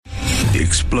The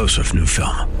explosive new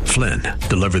film, Flynn,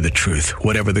 deliver the truth,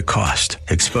 whatever the cost,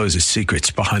 exposes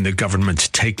secrets behind the government's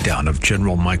takedown of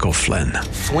General Michael Flynn.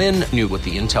 Flynn knew what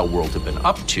the intel world had been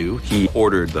up to. He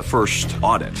ordered the first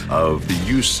audit of the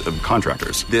use of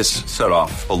contractors. This set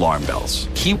off alarm bells.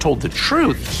 He told the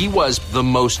truth. He was the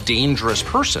most dangerous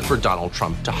person for Donald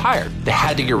Trump to hire. They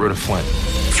had to get rid of Flynn.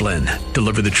 Flynn,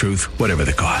 deliver the truth, whatever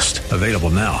the cost. Available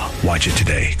now. Watch it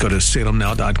today. Go to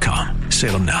salemnow.com.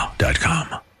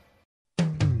 salemnow.com.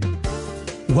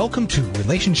 Welcome to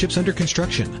Relationships Under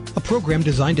Construction, a program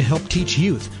designed to help teach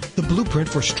youth the blueprint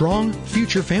for strong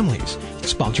future families.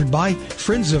 Sponsored by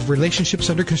Friends of Relationships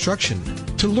Under Construction.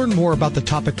 To learn more about the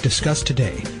topic discussed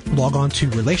today, log on to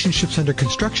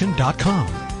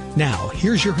relationshipsunderconstruction.com. Now,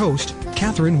 here's your host,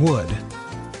 Catherine Wood.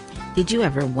 Did you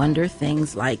ever wonder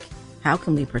things like, how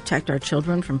can we protect our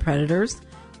children from predators?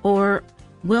 Or,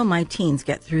 will my teens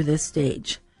get through this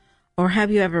stage? Or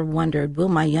have you ever wondered, will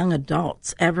my young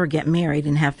adults ever get married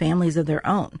and have families of their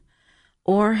own?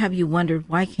 Or have you wondered,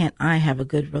 why can't I have a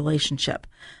good relationship?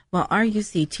 Well,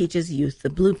 RUC teaches youth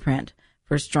the blueprint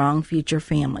for strong future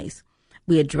families.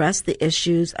 We address the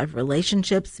issues of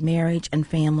relationships, marriage, and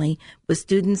family with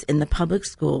students in the public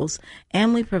schools,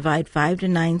 and we provide 5 to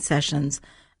 9 sessions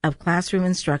of classroom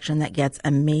instruction that gets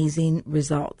amazing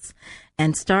results.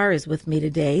 And Star is with me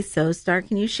today. So, Star,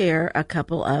 can you share a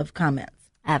couple of comments?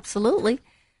 Absolutely.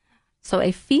 So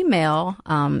a female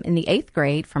in the 8th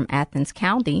grade from Athens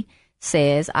County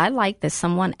says, I like that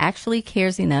someone actually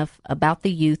cares enough about the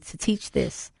youth to teach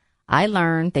this. I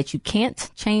learned that you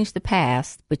can't change the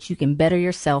past, but you can better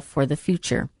yourself for the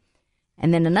future.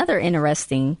 And then another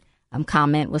interesting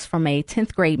comment was from a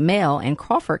 10th grade male in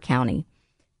Crawford County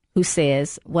who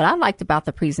says, what I liked about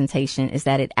the presentation is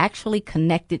that it actually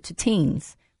connected to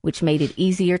teens, which made it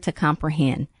easier to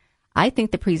comprehend. I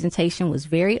think the presentation was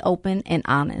very open and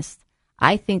honest.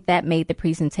 I think that made the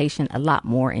presentation a lot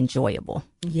more enjoyable.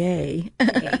 Yay.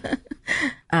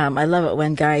 I love it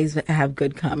when guys have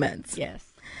good comments.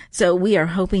 Yes. So we are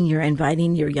hoping you're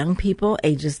inviting your young people,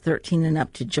 ages 13 and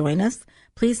up, to join us.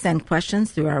 Please send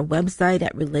questions through our website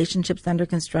at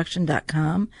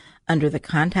relationshipsunderconstruction.com under the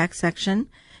contact section.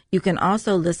 You can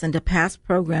also listen to past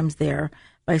programs there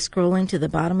by scrolling to the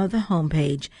bottom of the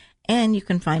homepage, and you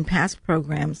can find past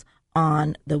programs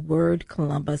on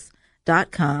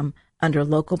thewordcolumbus.com under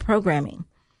local programming.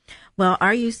 Well,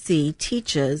 RUC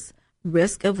teaches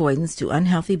risk avoidance to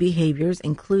unhealthy behaviors,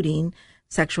 including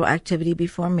sexual activity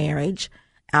before marriage,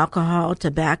 alcohol,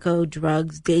 tobacco,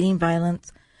 drugs, dating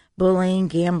violence, bullying,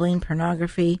 gambling,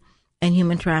 pornography, and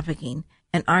human trafficking.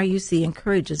 And RUC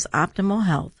encourages optimal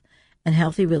health and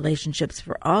healthy relationships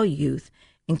for all youth,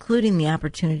 including the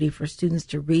opportunity for students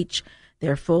to reach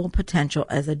their full potential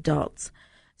as adults.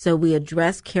 So we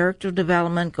address character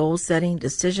development, goal setting,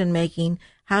 decision making,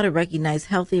 how to recognize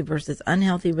healthy versus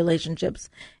unhealthy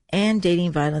relationships, and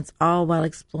dating violence, all while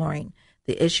exploring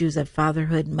the issues of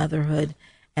fatherhood, motherhood,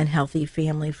 and healthy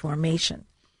family formation.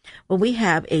 Well, we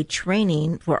have a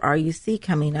training for RUC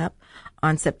coming up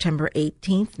on September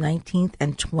 18th, 19th,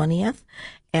 and 20th.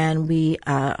 And we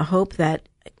hope that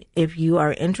if you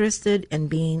are interested in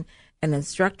being an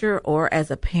instructor or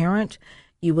as a parent,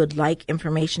 you would like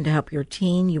information to help your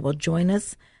teen, you will join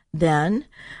us then.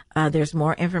 There's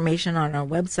more information on our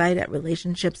website at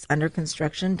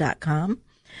relationshipsunderconstruction.com.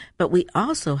 But we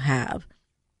also have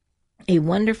a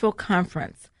wonderful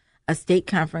conference, a state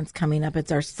conference coming up.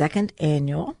 It's our 2nd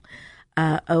annual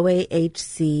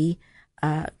OAHC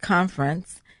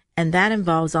conference, and that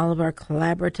involves all of our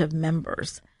collaborative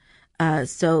members.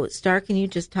 So, Star, can you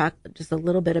just talk just a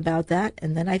little bit about that?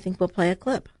 And then I think we'll play a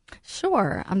clip.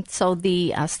 Sure. So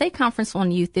the State Conference on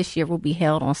Youth this year will be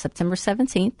held on September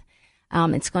 17th.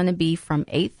 It's going to be from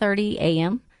 8:30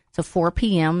 a.m. to 4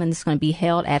 p.m., and it's going to be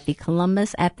held at the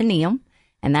Columbus Athenaeum,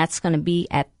 and that's going to be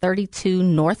at 32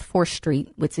 North 4th Street,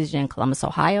 which is in Columbus,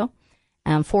 Ohio.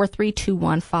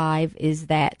 43215 is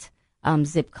that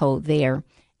zip code there.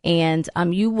 And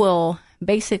you will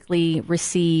basically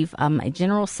receive a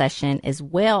general session as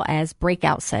well as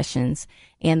breakout sessions,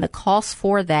 and the cost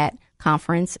for that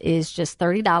conference is just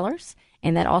 $30,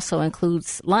 and that also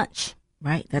includes lunch.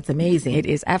 Right. That's amazing. It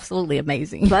is absolutely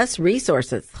amazing. Plus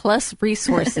resources.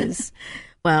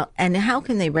 Well, and how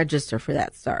can they register for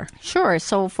that, Star? Sure.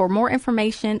 So for more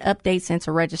information, updates, and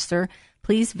to register,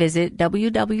 please visit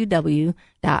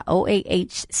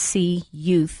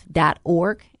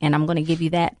www.oahcyouth.org. And I'm going to give you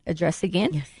that address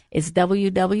again. Yes. It's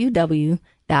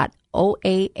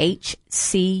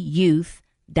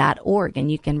www.oahcyouth.org,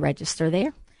 and you can register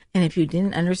there. And if you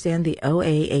didn't understand the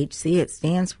OAHC, it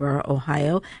stands for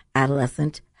Ohio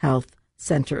Adolescent Health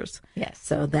Centers. Yes.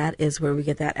 So that is where we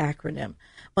get that acronym.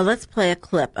 Well, let's play a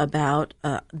clip about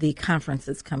the conference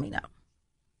that's coming up.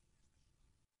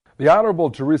 The Honorable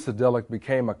Teresa Delick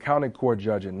became a county court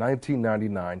judge in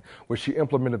 1999, where she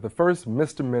implemented the first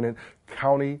misdemeanor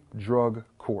county drug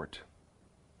court.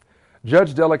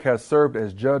 Judge Delick has served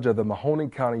as judge of the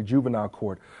Mahoning County Juvenile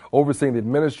Court, overseeing the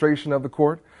administration of the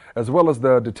court, as well as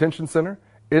the detention center,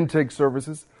 intake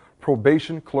services,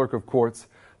 probation clerk of courts,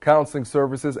 counseling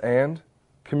services, and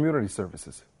community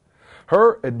services.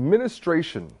 Her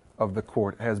administration of the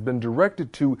court has been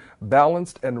directed to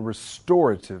balanced and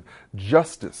restorative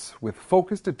justice with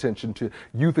focused attention to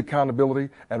youth accountability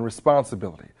and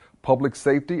responsibility, public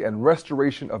safety, and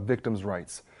restoration of victims'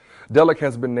 rights. Delick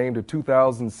has been named a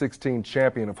 2016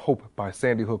 Champion of Hope by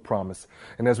Sandy Hook Promise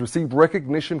and has received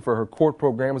recognition for her court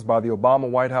programs by the Obama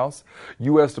White House,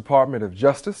 U.S. Department of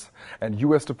Justice, and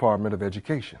U.S. Department of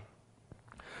Education.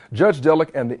 Judge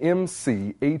Delick and the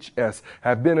MCHS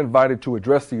have been invited to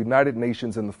address the United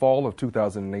Nations in the fall of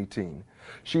 2018.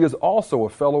 She is also a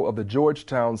fellow of the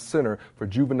Georgetown Center for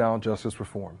Juvenile Justice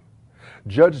Reform.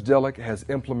 Judge Delick has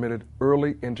implemented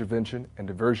early intervention and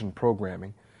diversion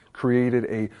programming, created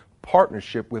a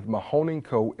partnership with Mahoning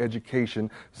Co-Education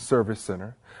Service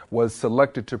Center, was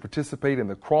selected to participate in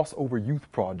the Crossover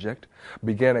Youth Project,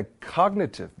 began a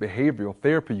cognitive behavioral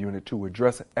therapy unit to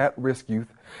address at-risk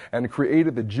youth, and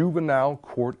created the Juvenile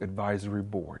Court Advisory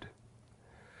Board.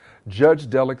 Judge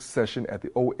Delick's session at the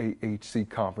OAHC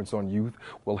Conference on Youth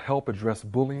will help address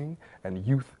bullying and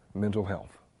youth mental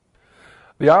health.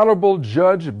 The Honorable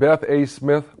Judge Beth A.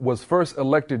 Smith was first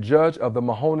elected judge of the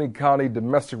Mahoning County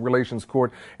Domestic Relations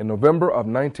Court in November of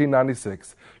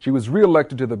 1996. She was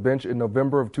re-elected to the bench in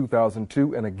November of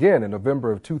 2002 and again in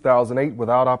November of 2008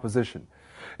 without opposition.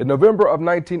 In November of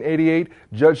 1988,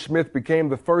 Judge Smith became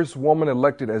the first woman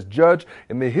elected as judge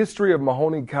in the history of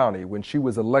Mahoning County when she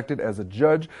was elected as a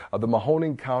judge of the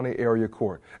Mahoning County Area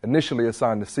Court, initially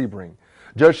assigned to Sebring.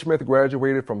 Judge Smith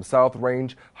graduated from South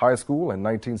Range High School in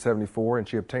 1974, and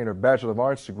she obtained her Bachelor of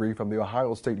Arts degree from The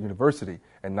Ohio State University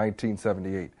in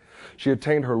 1978. She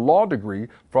obtained her law degree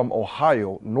from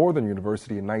Ohio Northern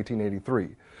University in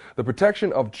 1983. The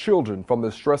protection of children from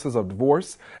the stresses of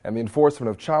divorce and the enforcement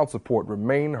of child support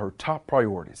remain her top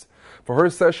priorities. For her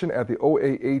session at the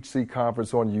OAHC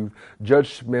Conference on Youth,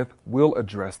 Judge Smith will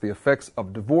address the effects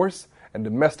of divorce and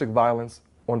domestic violence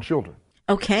on children.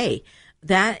 Okay.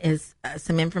 That is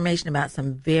some information about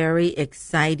some very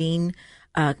exciting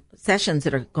sessions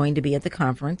that are going to be at the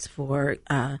conference for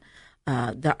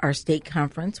our state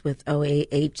conference with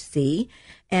OAHC.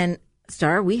 And,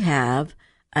 Star, we have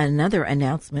another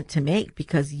announcement to make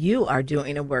because you are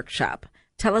doing a workshop.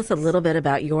 Tell us a little bit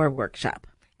about your workshop.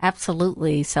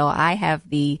 Absolutely. So I have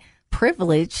the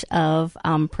privilege of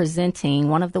presenting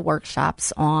one of the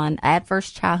workshops on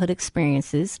adverse childhood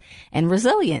experiences and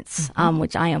resilience,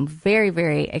 which I am very,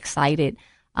 very excited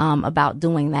about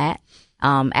doing that.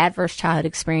 Adverse childhood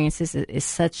experiences is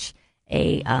such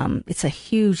a it's a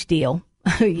huge deal,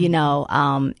 you know,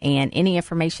 and any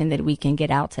information that we can get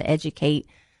out to educate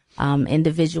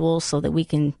individuals so that we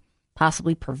can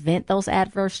possibly prevent those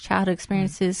adverse childhood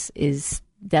experiences is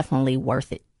definitely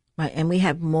worth it. Right, and we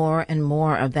have more and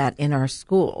more of that in our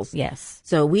schools. Yes.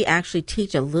 So we actually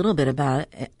teach a little bit about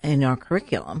it in our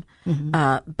curriculum.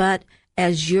 But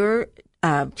as you're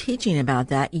teaching about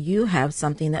that, you have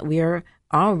something that we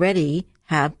already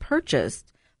have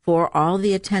purchased for all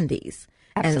the attendees.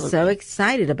 Absolutely. And so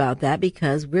excited about that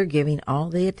because we're giving all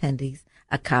the attendees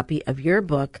a copy of your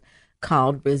book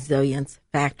called Resilience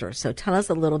Factor. So tell us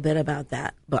a little bit about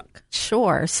that book.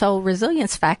 Sure. So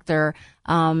Resilience Factor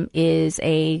is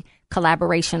a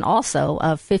collaboration also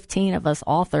of 15 of us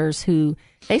authors who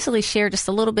basically share just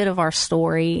a little bit of our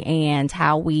story and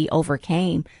how we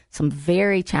overcame some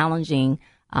very challenging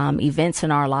events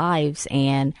in our lives.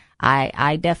 And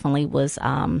I definitely was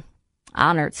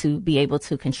honored to be able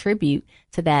to contribute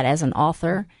to that as an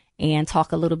author and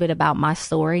talk a little bit about my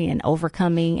story and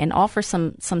overcoming and offer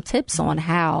some tips on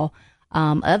how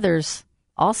others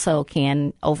also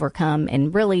can overcome.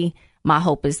 And really, my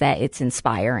hope is that it's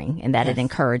inspiring and that it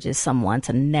encourages someone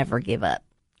to never give up.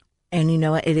 And you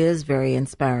know what? It is very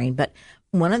inspiring. But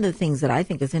one of the things that I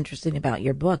think is interesting about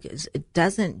your book is it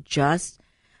doesn't just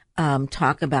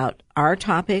talk about our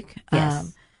topic,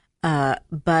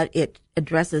 but it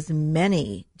addresses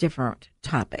many different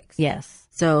topics. Yes.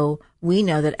 So we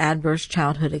know that adverse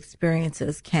childhood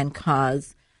experiences can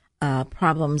cause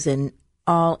problems in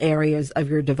all areas of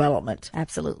your development.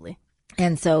 Absolutely.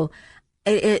 And so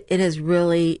it is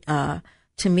really,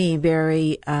 to me,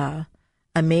 very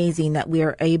amazing that we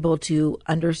are able to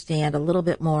understand a little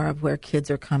bit more of where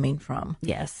kids are coming from.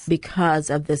 Yes. Because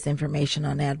of this information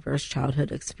on adverse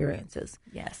childhood experiences.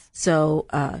 Yes. So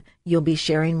you'll be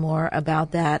sharing more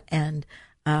about that, and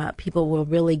people will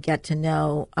really get to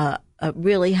know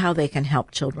really how they can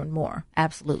help children more.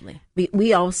 Absolutely.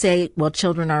 We all say, well,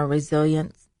 children are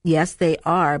resilient. Yes, they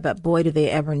are, but boy, do they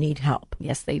ever need help.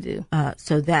 Yes, they do.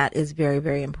 So that is very,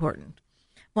 very important.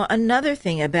 Well, another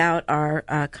thing about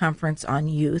our conference on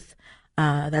youth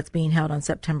that's being held on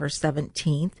September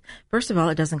 17th. First of all,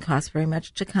 it doesn't cost very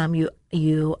much to come.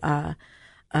 You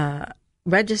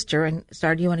register, and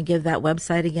Star, do you want to give that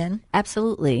website again?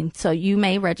 Absolutely. So you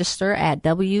may register at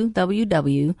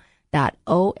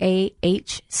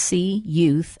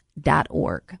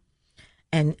www.oahcyouth.org.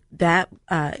 And that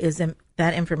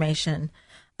that information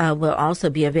will also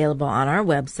be available on our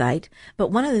website.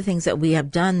 But one of the things that we have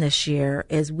done this year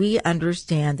is we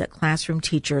understand that classroom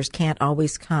teachers can't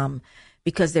always come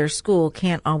because their school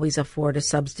can't always afford a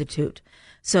substitute.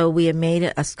 So we have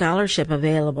made a scholarship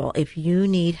available if you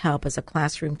need help as a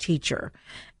classroom teacher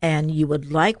and you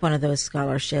would like one of those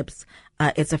scholarships.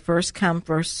 It's a first come,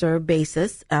 first served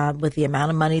basis with the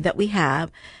amount of money that we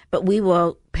have, but we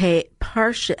will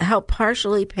help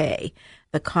partially pay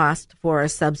the cost for a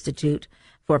substitute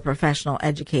for professional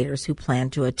educators who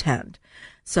plan to attend.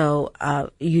 So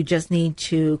you just need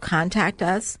to contact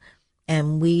us,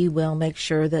 and we will make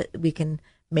sure that we can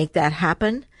make that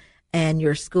happen, and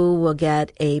your school will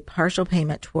get a partial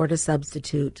payment toward a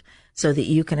substitute so that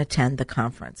you can attend the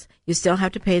conference. You still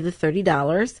have to pay the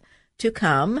 $30 to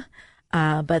come,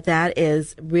 but that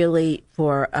is really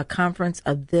for a conference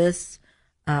of this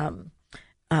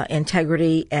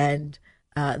integrity and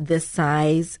this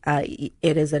size.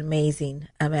 It is an amazing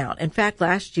amount. In fact,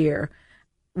 last year,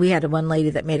 we had one lady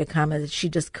that made a comment that she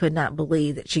just could not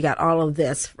believe that she got all of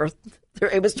this for,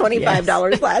 it was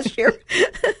 $25 last year.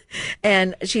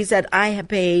 And she said, I have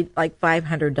paid like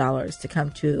 $500 to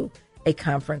come to a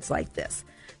conference like this.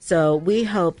 So we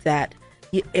hope that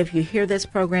if you hear this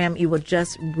program, you will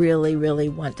just really, really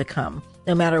want to come,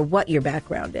 no matter what your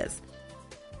background is.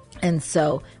 And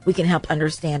so we can help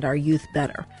understand our youth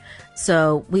better.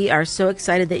 So we are so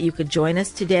excited that you could join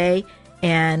us today.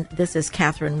 And this is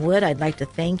Catherine Wood. I'd like to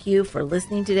thank you for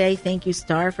listening today. Thank you,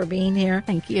 Star, for being here.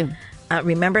 Thank you.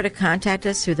 Remember to contact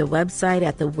us through the website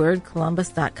at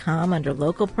thewordcolumbus.com under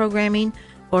local programming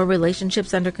or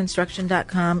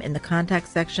relationshipsunderconstruction.com in the contact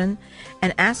section,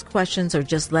 and ask questions or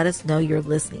just let us know you're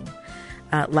listening.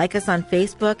 Like us on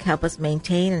Facebook, help us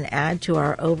maintain and add to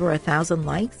our over 1,000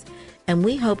 likes. And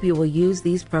we hope you will use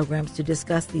these programs to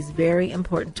discuss these very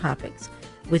important topics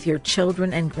with your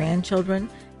children and grandchildren.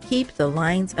 Keep the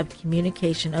lines of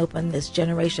communication open. This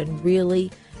generation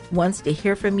really wants to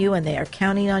hear from you, and they are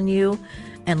counting on you.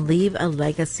 And leave a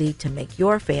legacy to make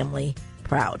your family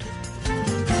proud.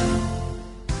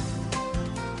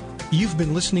 You've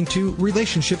been listening to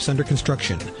Relationships Under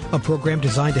Construction, a program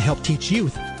designed to help teach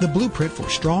youth the blueprint for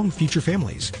strong future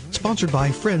families, sponsored by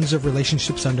Friends of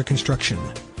Relationships Under Construction.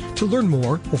 To learn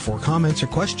more or for comments or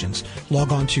questions,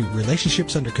 log on to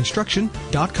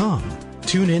relationshipsunderconstruction.com.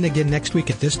 Tune in again next week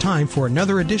at this time for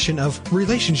another edition of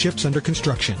Relationships Under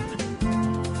Construction.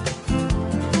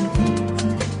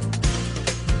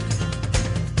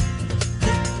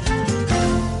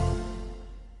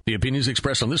 The opinions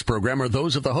expressed on this program are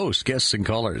those of the host, guests, and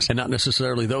callers, and not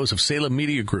necessarily those of Salem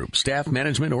Media Group, staff,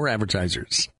 management, or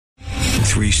advertisers.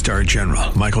 3-star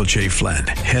General Michael J. Flynn,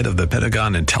 head of the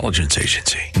Pentagon Intelligence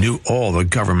Agency, knew all the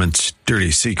government's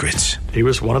dirty secrets. He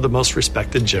was one of the most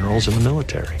respected generals in the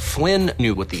military. Flynn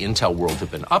knew what the intel world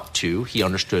had been up to. He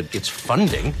understood its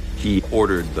funding. He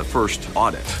ordered the first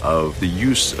audit of the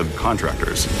use of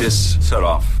contractors. This set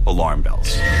off alarm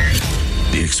bells.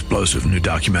 The explosive new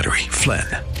documentary, Flynn,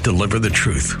 Deliver the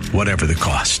Truth, Whatever the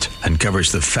Cost,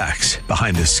 uncovers the facts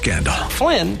behind this scandal.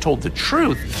 Flynn told the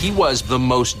truth. He was the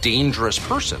most dangerous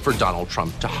person for Donald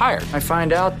Trump to hire. I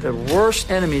find out the worst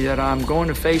enemy that I'm going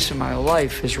to face in my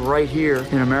life is right here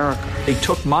in America. They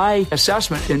took my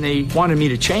assessment and they wanted me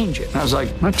to change it. And I was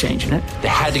like, I'm not changing it. They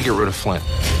had to get rid of Flynn.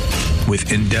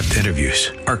 With in-depth interviews,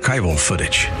 archival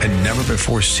footage, and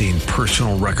never-before-seen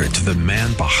personal records of the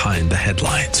man behind the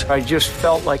headlines. I just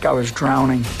felt like I was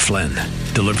drowning. Flynn,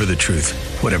 Deliver the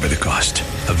Truth, Whatever the Cost.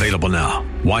 Available now.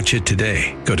 Watch it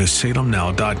today. Go to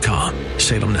salemnow.com.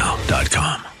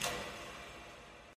 salemnow.com.